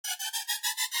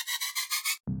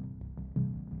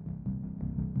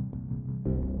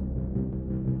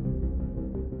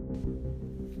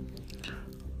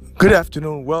Good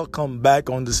afternoon. Welcome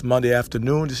back on this Monday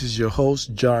afternoon. This is your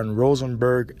host, John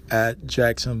Rosenberg at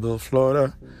Jacksonville,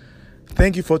 Florida.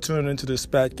 Thank you for tuning into this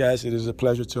podcast. It is a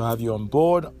pleasure to have you on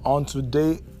board. On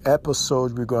today's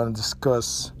episode, we're going to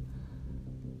discuss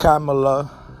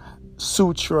Kamala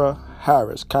Sutra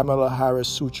Harris. Kamala Harris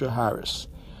Sutra Harris.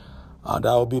 That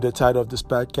will be the title of this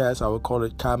podcast. I will call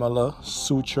it Kamala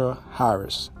Sutra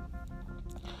Harris.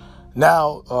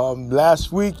 Now,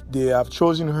 last week, they have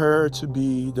chosen her to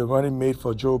be the running mate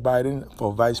for Joe Biden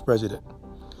for vice president.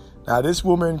 Now, this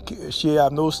woman, she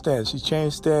have no stance. She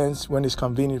changed stance when it's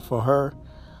convenient for her.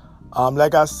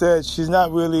 Like I said, she's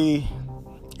not really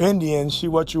Indian. She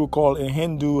what you would call a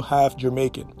Hindu, half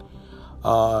Jamaican.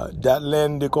 That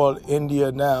land they call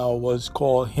India now was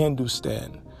called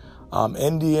Hindustan.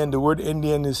 Indian, the word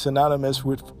Indian is synonymous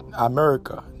with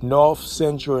America, North,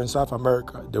 Central, and South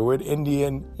America. The word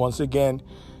Indian, once again,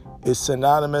 is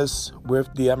synonymous with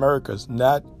the Americas,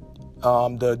 not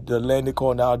the land they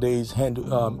call nowadays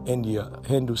India,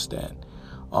 Hindustan.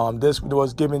 This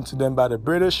was given to them by the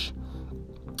British.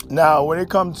 Now, when it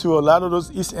comes to a lot of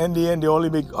those East Indian, they only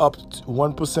make up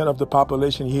 1% of the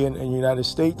population here in the United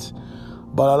States.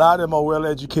 But a lot of them are well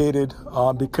educated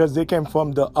because they came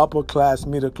from the upper class,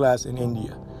 middle class in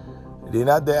India. They're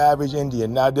not the average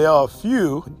Indian. Now, there are a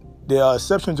few, there are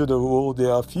exceptions to the rule. There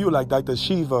are a few like Dr.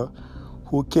 Shiva,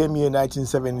 who came here in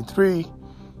 1973.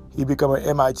 He became an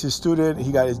MIT student.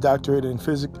 He got his doctorate in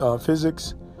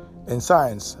physics and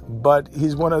science. But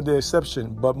he's one of the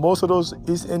exceptions. But most of those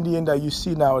East Indian that you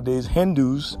see nowadays,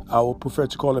 Hindus, I would prefer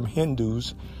to call them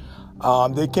Hindus,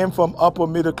 they came from upper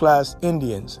middle class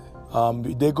Indians.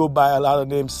 They go by a lot of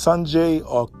names, Sanjay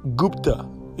or Gupta.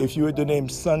 If you heard the name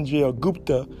Sanjay or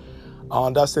Gupta,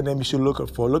 that's the name you should look up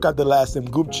for. Look at the last name,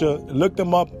 Gupta. Look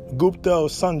them up, Gupta or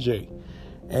Sanjay.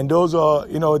 And those are,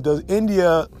 the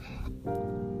India,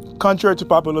 contrary to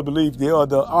popular belief, they are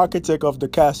the architect of the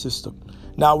caste system.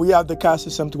 Now, we have the caste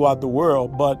system throughout the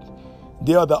world, but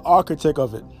they are the architect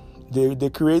of it. They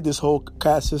create this whole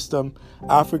caste system.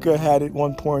 Africa had it at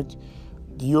one point.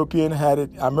 The European had it.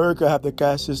 America had the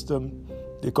caste system.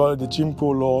 They call it the Jim Crow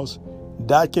laws.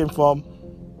 That came from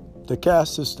the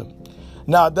caste system.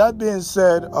 Now, that being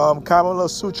said, Kamala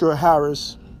Sutra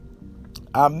Harris,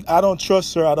 I don't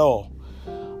trust her at all.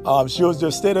 She was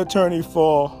the state attorney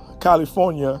for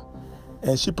California,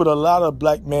 and she put a lot of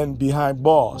black men behind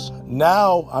bars.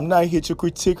 Now, I'm not here to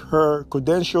critique her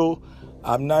credential.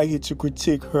 I'm not here to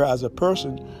critique her as a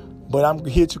person, but I'm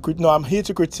here to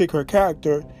critique her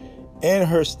character and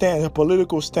her stance, her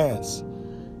political stance.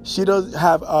 She does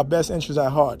have our best interests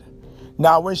at heart.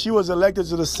 Now, when she was elected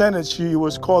to the Senate, she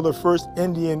was called the first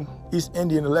East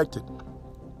Indian elected.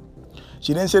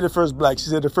 She didn't say the first black, she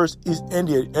said the first East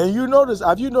Indian. And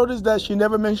have you noticed that she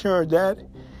never mentioned her dad?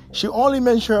 She only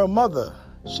mentioned her mother.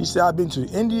 She said, I've been to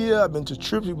India, I've been to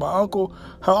trips with my uncle.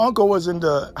 Her uncle was he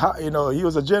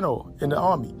was a general in the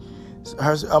army.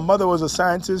 Her mother was a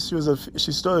scientist.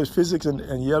 She studied physics in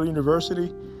Yale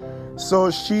University.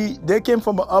 So they came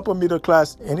from an upper middle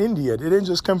class in India. They didn't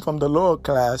just come from the lower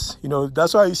class.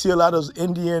 That's why you see a lot of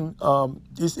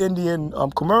East Indian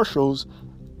commercials.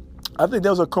 I think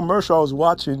there was a commercial I was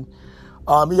watching.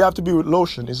 You have to be with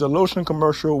lotion. It's a lotion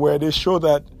commercial where they show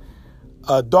that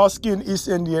a dark-skinned East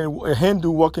Indian, a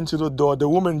Hindu, walked into the door. The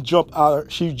woman jumped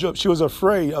out. She was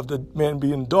afraid of the man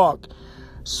being dark.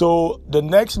 So the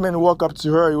next man walked up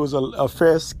to her. He was a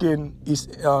fair-skinned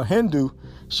Hindu.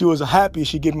 She was happy.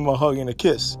 She gave him a hug and a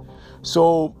kiss.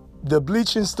 So the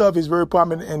bleaching stuff is very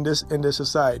prominent in this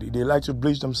society. They like to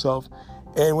bleach themselves.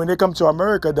 And when they come to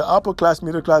America, the upper class,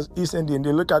 middle class, East Indian,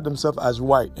 they look at themselves as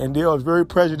white. And they are very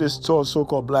prejudiced towards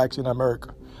so-called blacks in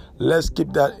America. Let's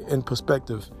keep that in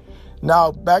perspective.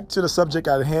 Now, back to the subject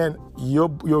at hand. Your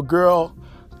girl,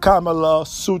 Kamala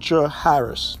Sutra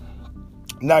Harris.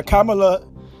 Now, Kamala,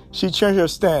 she changed her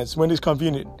stance when it's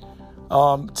convenient.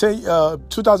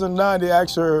 2009, they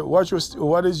asked her,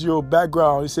 what is your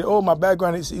background? She said, my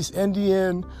background is East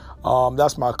Indian.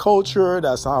 That's my culture.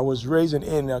 That's how I was raised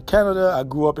in Canada. I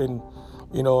grew up in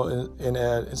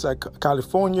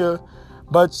California.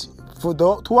 But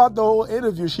throughout the whole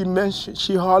interview,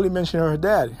 she hardly mentioned her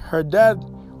dad. Her dad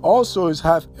also is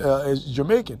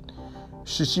Jamaican.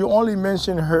 She only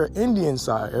mentioned her Indian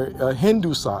side, her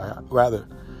Hindu side, rather.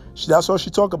 That's what she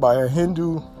talked about, her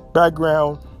Hindu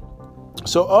background.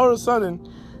 So all of a sudden,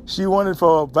 she wanted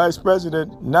for vice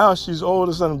president. Now she's all of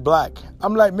a sudden black.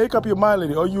 I'm like, make up your mind,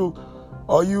 lady. Are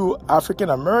you African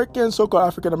American, so-called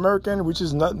African American, which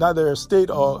is neither a state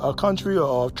or a country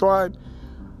or a tribe?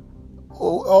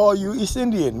 Or are you East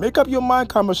Indian? Make up your mind,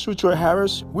 Kamala Sutra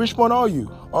Harris. Which one are you?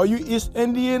 Are you East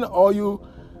Indian or are you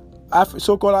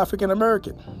so-called African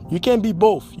American. You can't be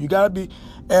both. You gotta be.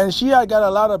 And she had got a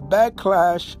lot of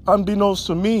backlash, unbeknownst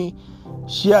to me.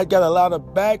 She had got a lot of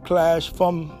backlash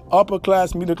from upper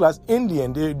class, middle class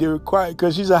Indian. They require,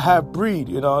 because she's a half breed.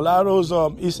 A lot of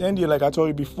those East Indian, like I told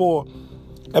you before,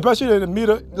 especially in the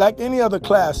middle, like any other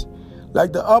class,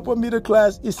 like the upper middle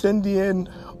class East Indian,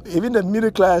 even the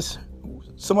middle class,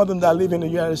 some of them that live in the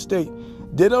United States,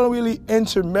 they don't really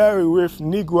intermarry with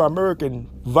Negro American.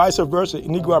 Vice versa,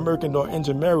 Negro American don't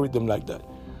intermarry with them like that,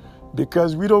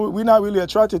 because we're not really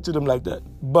attracted to them like that.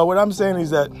 But what I'm saying is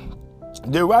that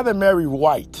they rather marry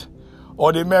white,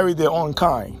 or they marry their own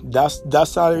kind.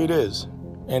 That's how it is.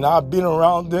 And I've been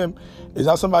around them. It's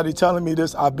not somebody telling me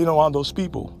this. I've been around those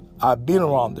people. I've been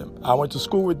around them. I went to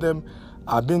school with them.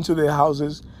 I've been to their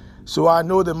houses. So I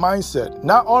know the mindset.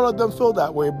 Not all of them feel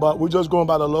that way, but we're just going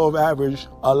by the law of average.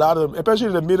 A lot of them,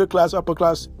 especially the middle class, upper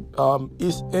class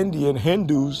East Indian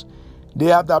Hindus, they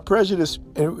have that prejudice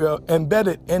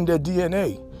embedded in their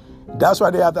DNA. That's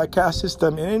why they have that caste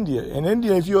system in India. In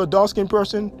India, if you're a dark-skinned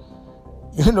person,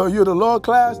 you're the lower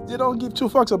class, they don't give two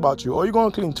fucks about you. Or you're going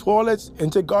to clean toilets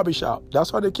and take garbage out.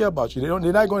 That's why they care about you. They're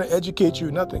not going to educate you,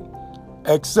 nothing.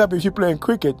 Except if you're playing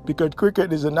cricket, because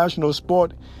cricket is a national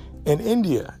sport in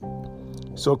India.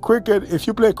 So cricket, if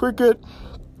you play cricket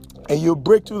and you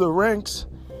break through the ranks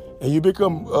and you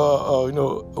become,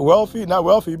 wealthy, not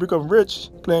wealthy, you become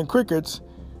rich playing cricket,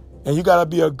 and you got to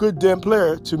be a good damn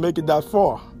player to make it that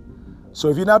far. So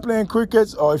if you're not playing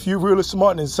cricket, or if you're really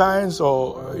smart in science,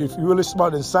 or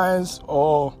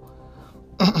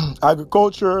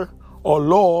agriculture or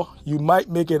law, you might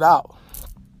make it out.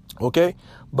 Okay?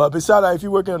 But besides that, if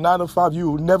you work in a 9 to 5,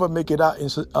 you will never make it out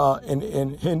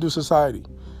in Hindu society,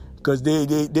 because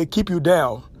they keep you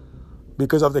down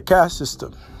because of the caste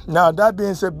system. Now, that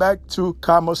being said, back to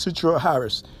Kamala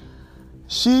Harris.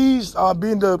 She's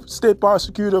been the state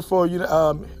prosecutor for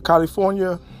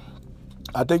California,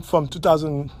 I think from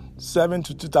 2007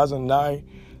 to 2009.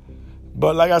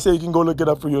 But like I said, you can go look it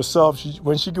up for yourself.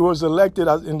 When she was elected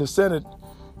in the Senate,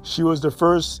 she was the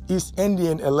first East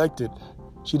Indian elected.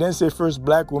 She didn't say first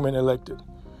black woman elected.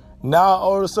 Now,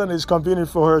 all of a sudden, it's convenient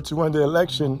for her to win the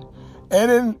election. And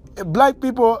then black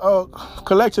people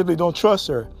collectively don't trust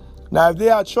her. Now, if they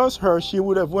had trust her, she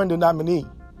would have won the nominee.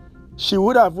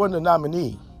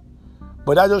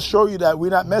 But I just show you that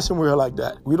we're not messing with her like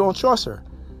that. We don't trust her.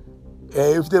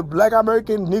 If the black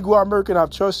American, Negro American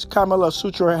have trust Kamala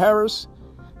Harris,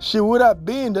 she would have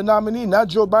been the nominee, not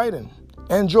Joe Biden.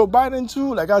 And Joe Biden,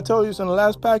 too, like I told you in the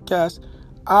last podcast,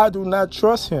 I do not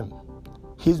trust him.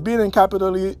 He's been in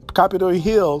Capitol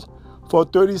Hill for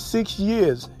 36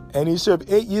 years, and he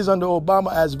served 8 years under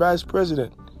Obama as vice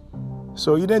president.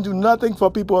 So he didn't do nothing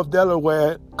for people of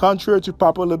Delaware, contrary to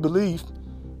popular belief.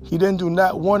 He didn't do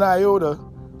not one iota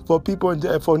for people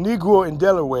for Negro in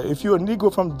Delaware. If you're a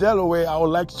Negro from Delaware, I would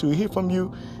like to hear from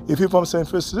you. If you're from San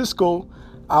Francisco,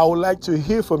 I would like to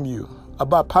hear from you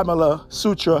about Pamela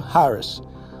Sutra Harris.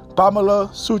 Pamela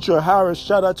Sutra Harris,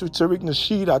 shout out to Tariq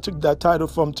Nasheed. I took that title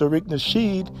from Tariq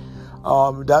Nasheed.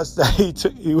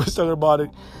 He was talking about it.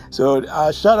 So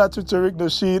shout out to Tariq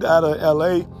Nasheed out of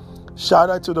LA. Shout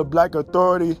out to the Black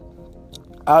Authority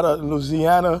out of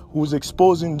Louisiana, who's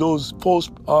exposing those false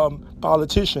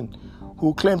politicians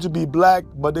who claim to be black,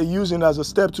 but they're using it as a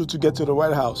step to get to the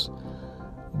White House.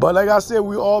 But like I said,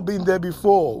 we all been there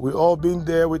before. We all been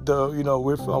there with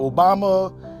with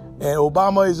Obama. And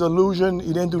Obama is illusion.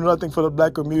 He didn't do nothing for the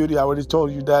black community. I already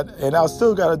told you that. And I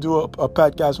still got to do a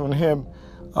podcast on him.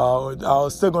 I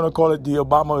was still going to call it the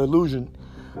Obama illusion.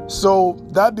 So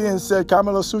that being said,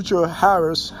 Kamala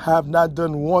Harris have not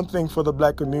done one thing for the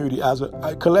black community,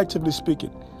 collectively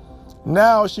speaking.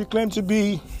 Now she claimed to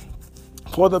be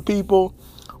for the people.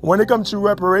 When it comes to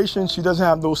reparations, she doesn't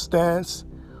have no stance.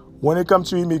 When it comes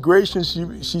to immigration,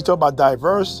 she talk about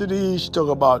diversity. She talk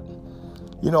about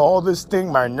all this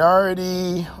thing,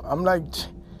 minority. I'm like,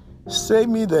 save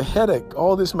me the headache.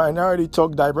 All this minority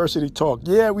talk, diversity talk.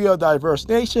 Yeah, we are a diverse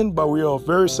nation, but we are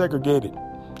very segregated.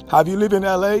 Have you lived in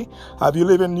LA? Have you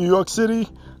lived in New York City?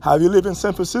 Have you lived in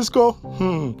San Francisco?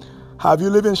 Have you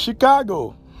lived in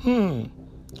Chicago?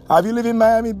 Have you lived in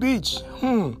Miami Beach?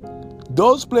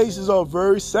 Those places are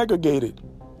very segregated.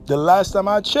 The last time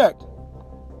I checked.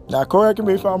 Now, correct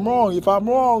me if I'm wrong. If I'm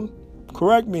wrong,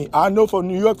 correct me. I know for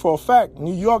New York for a fact.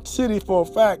 New York City for a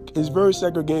fact is very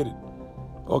segregated.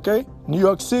 Okay? New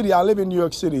York City, I live in New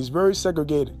York City. It's very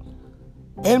segregated.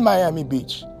 In Miami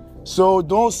Beach. So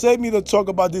don't save me to talk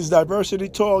about this diversity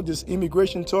talk, this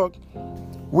immigration talk.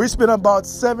 We spend about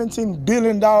 $17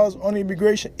 billion on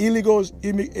immigration, illegal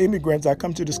immigrants that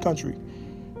come to this country.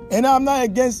 And I'm not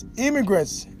against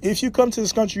immigrants. If you come to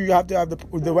this country, you have to have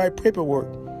the right paperwork.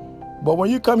 But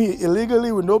when you come here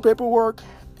illegally with no paperwork,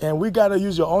 and we got to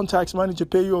use your own tax money to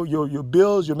pay your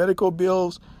bills, your medical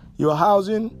bills, your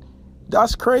housing,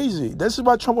 that's crazy. This is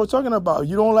what Trump was talking about.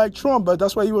 You don't like Trump, but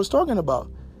that's what he was talking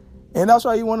about. And that's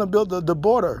why he want to build the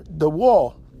border, the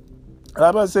wall. And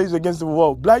I'm going to say he's against the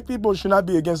wall. Black people should not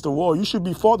be against the wall. You should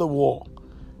be for the wall.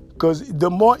 Because the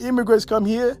more immigrants come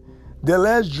here, the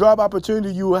less job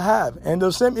opportunity you will have. And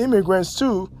the same immigrants,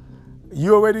 too,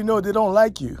 you already know they don't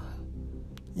like you.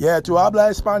 Yeah, tu habla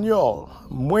español,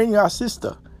 muy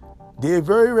racista. They're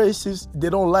very racist. They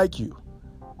don't like you.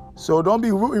 So don't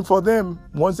be rooting for them.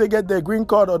 Once they get their green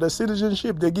card or their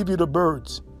citizenship, they give you the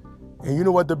birds. And you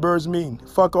know what the birds mean.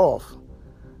 Fuck off.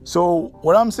 So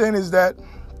what I'm saying is that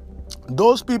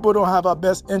those people don't have our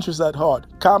best interests at heart.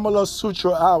 Kamala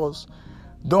Sutra Harris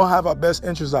don't have our best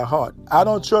interests at heart. I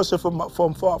don't trust her from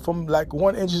like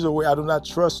 1 inch away. I do not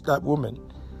trust that woman.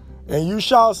 And you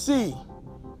shall see.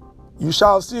 You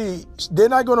shall see. They're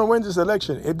not going to win this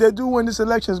election. If they do win this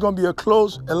election, it's going to be a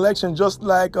close election, just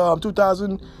like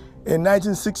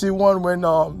 1961 when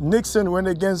Nixon went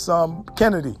against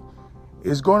Kennedy.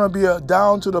 It's going to be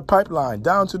down to the pipeline,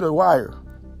 down to the wire.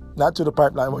 Not to the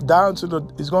pipeline, but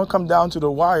it's going to come down to the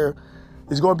wire.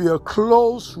 It's going to be a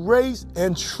close race,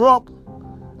 and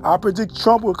I predict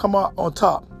Trump will come out on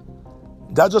top.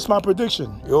 That's just my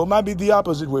prediction. It might be the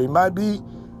opposite way. It might be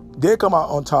they come out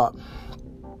on top.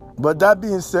 But that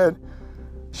being said,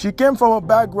 she came from a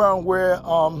background where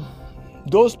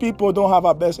those people don't have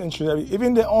our best interest.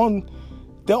 Even their own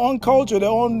culture, their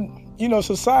own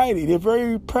society. They're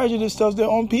very prejudiced towards their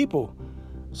own people.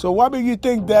 So why would you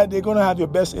think that they're going to have your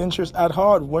best interest at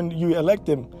heart when you elect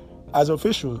them as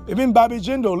officials? Even Bobby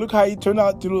Jindal, look how he turned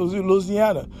out to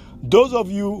Louisiana. Those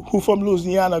of you who from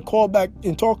Louisiana, call back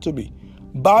and talk to me.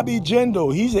 Bobby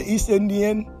Jindal, he's an East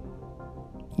Indian.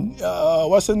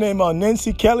 What's her name?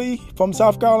 Nancy Kelly from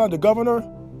South Carolina, the governor.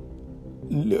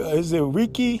 Is it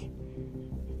Ricky?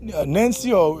 Nancy,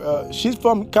 she's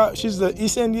the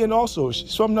East Indian also.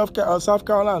 She's from South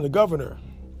Carolina, the governor.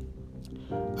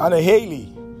 And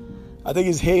Haley, I think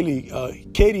it's Haley,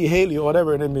 Katie Haley or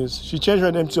whatever her name is. She changed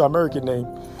her name to American name.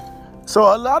 So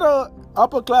a lot of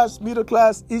upper class, middle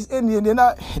class East Indian,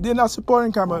 they're not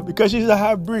supporting Kamala because she's a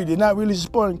half breed. They're not really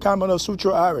supporting Kamala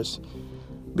Sutra Harris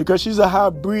because she's a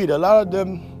half breed. A lot of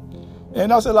them,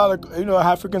 and that's a lot of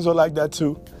Africans are like that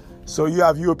too. So you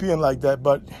have European like that,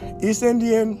 but East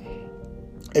Indian,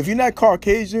 if you're not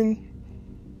Caucasian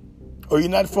or you're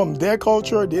not from their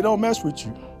culture, they don't mess with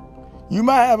you. You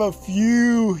might have a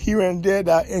few here and there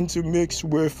that intermix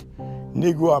with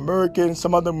Negro Americans.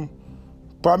 Some of them,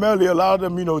 primarily a lot of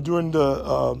them, during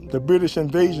the British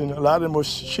invasion, a lot of them were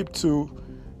shipped to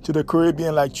the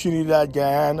Caribbean, like Trinidad,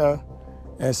 Guyana,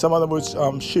 and some of them was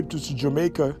shipped to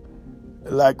Jamaica.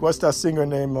 Like, what's that singer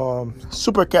named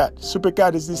Supercat?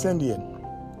 Supercat is East Indian,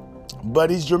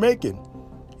 but he's Jamaican.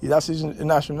 That's his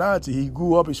nationality. He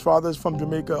grew up, his father's from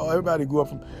Jamaica, everybody grew up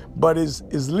from, but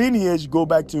his lineage go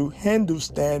back to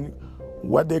Hindustan,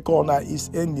 what they call now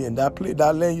East Indian. That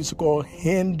land used to call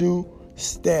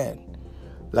Hindustan.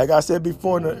 Like I said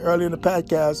before earlier in the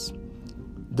podcast,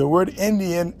 the word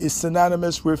Indian is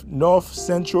synonymous with North,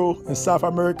 Central, and South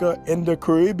America and the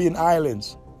Caribbean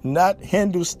islands, not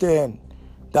Hindustan.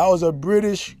 That was a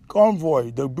British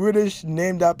convoy. The British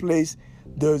named that place,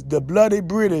 the bloody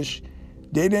British,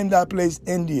 they named that place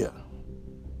India.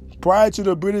 Prior to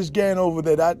the British getting over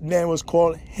there, that name was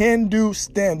called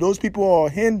Hindustan. Those people are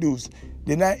Hindus.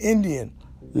 They're not Indian.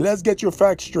 Let's get your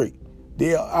facts straight.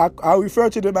 I refer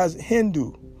to them as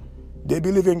Hindu. They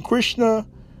believe in Krishna,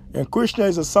 and Krishna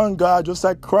is a sun god, just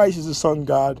like Christ is a sun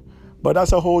god. But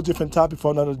that's a whole different topic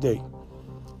for another day.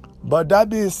 But that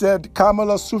being said,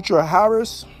 Kamala Sutra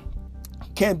Harris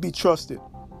can't be trusted.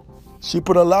 She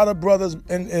put a lot of brothers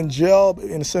in jail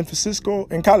in San Francisco,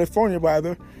 in California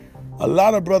rather. A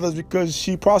lot of brothers because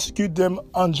she prosecuted them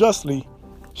unjustly.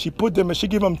 She gave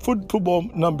them football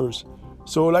numbers.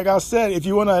 So like I said, if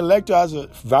you want to elect her as a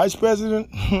vice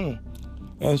president,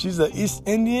 and she's an East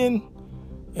Indian,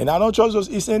 and I don't trust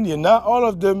those East Indian, not all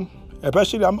of them,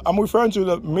 especially I'm referring to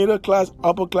the middle class,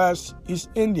 upper class East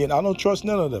Indian. I don't trust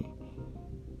none of them.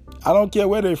 I don't care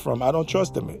where they're from. I don't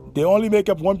trust them. They only make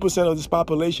up 1% of this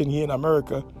population here in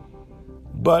America.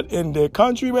 But in the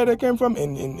country where they came from,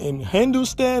 in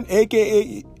Hindustan,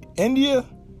 a.k.a. India,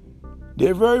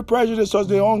 they're very prejudiced towards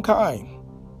their own kind.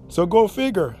 So go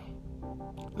figure.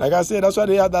 Like I said, that's why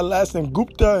they have that last name,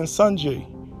 Gupta and Sanjay.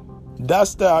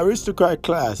 That's the aristocrat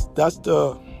class. Those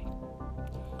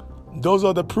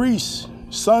are the priests.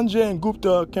 Sanjay and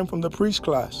Gupta came from the priest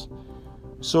class.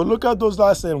 So look at those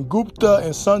last names, Gupta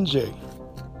and Sanjay.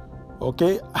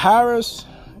 Okay, Harris,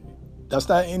 that's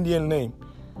not an Indian name.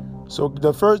 So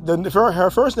her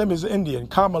first name is Indian.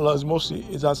 Kamala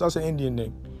that's an Indian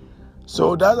name.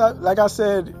 So that, like I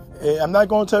said, I'm not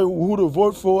going to tell you who to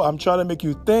vote for. I'm trying to make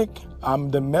you think.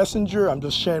 I'm the messenger. I'm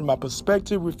just sharing my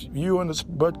perspective with you on this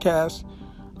broadcast.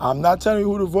 I'm not telling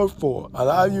you who to vote for. A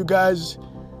lot of you guys,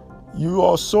 you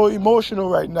are so emotional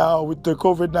right now with the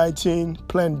COVID-19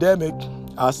 pandemic.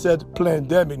 I said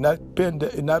pandemic, not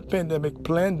pandemic,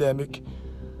 pandemic.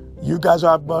 You guys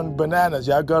are bananas.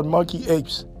 Y'all got monkey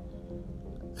apes.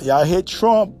 Y'all hate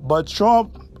Trump, but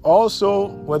Trump also,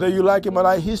 whether you like him or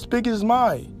not, he speaks his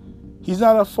mind. He's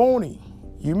not a phony.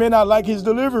 You may not like his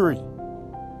delivery,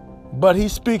 but he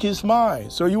speaks his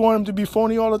mind. So you want him to be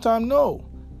phony all the time? No.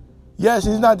 Yes,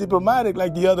 he's not diplomatic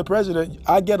like the other president.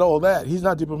 I get all that. He's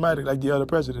not diplomatic like the other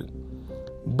president.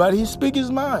 But he speaks his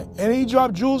mind, and he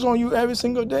drops jewels on you every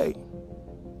single day.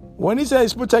 When he says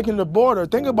he's protecting the border,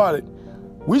 think about it.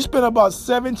 We spend about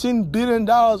 $17 billion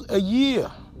a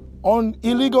year on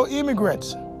illegal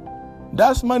immigrants.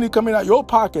 That's money coming out your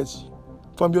pockets,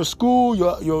 from your school,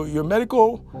 your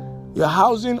medical, your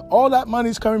housing. All that money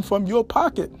is coming from your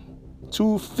pocket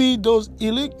to feed those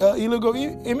illegal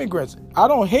immigrants. I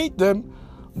don't hate them,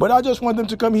 but I just want them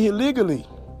to come here legally.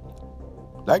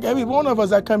 Like every one of us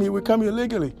that come here, we come here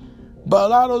legally. But a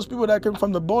lot of those people that come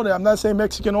from the border, I'm not saying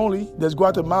Mexican only. There's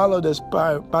Guatemala, there's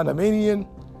Panamanian,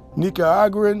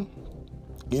 Nicaraguan,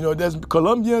 there's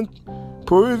Colombian,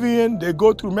 Peruvian. They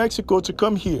go through Mexico to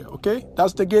come here, okay?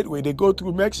 That's the gateway. They go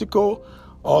through Mexico,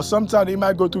 or sometimes they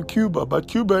might go through Cuba. But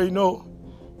Cuba,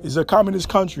 is a communist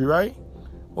country, right?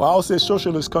 Well, I'll say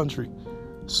socialist country.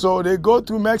 So they go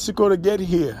through Mexico to get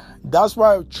here. That's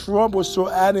why Trump was so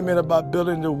adamant about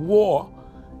building the wall.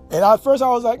 And at first I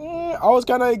was like, I was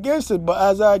kind of against it. But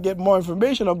as I get more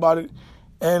information about it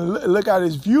and look at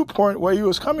his viewpoint, where he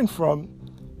was coming from,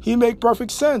 he make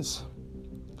perfect sense.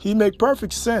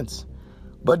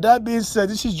 But that being said,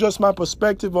 this is just my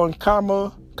perspective on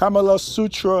Kamala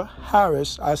Sutra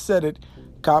Harris. I said it,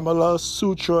 Kamala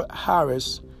Sutra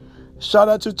Harris. Shout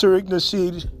out to Tariq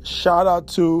Nasheed. Shout out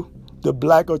to the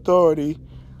Black Authority,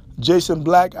 Jason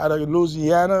Black out of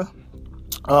Louisiana.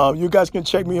 You guys can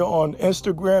check me on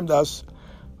Instagram. That's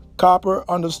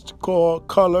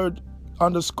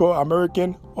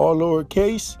copper_colored_American, all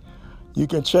lowercase. You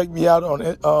can check me out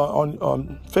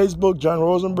on Facebook, John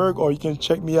Rosenberg, or you can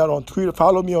check me out on Twitter.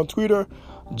 Follow me on Twitter,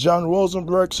 John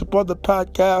Rosenberg. Support the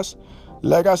podcast.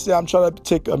 Like I said, I'm trying to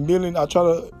take 1 million. I try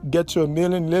to get to 1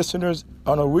 million listeners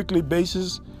on a weekly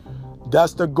basis.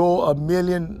 That's the goal, 1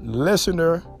 million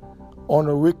listener on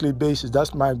a weekly basis.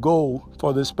 That's my goal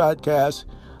for this podcast.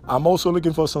 I'm also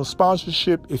looking for some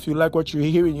sponsorship. If you like what you're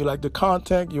hearing, you like the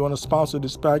content, you want to sponsor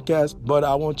this podcast, but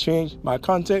I won't change my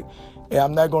content, and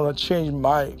I'm not going to change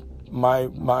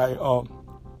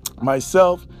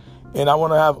myself, and I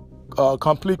want to have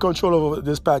complete control over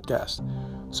this podcast.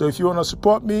 So if you want to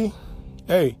support me,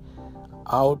 hey,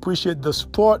 I'll appreciate the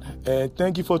support, and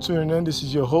thank you for tuning in. This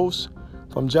is your host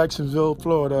from Jacksonville,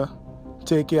 Florida.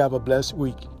 Take care. Have a blessed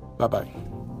week. Bye-bye.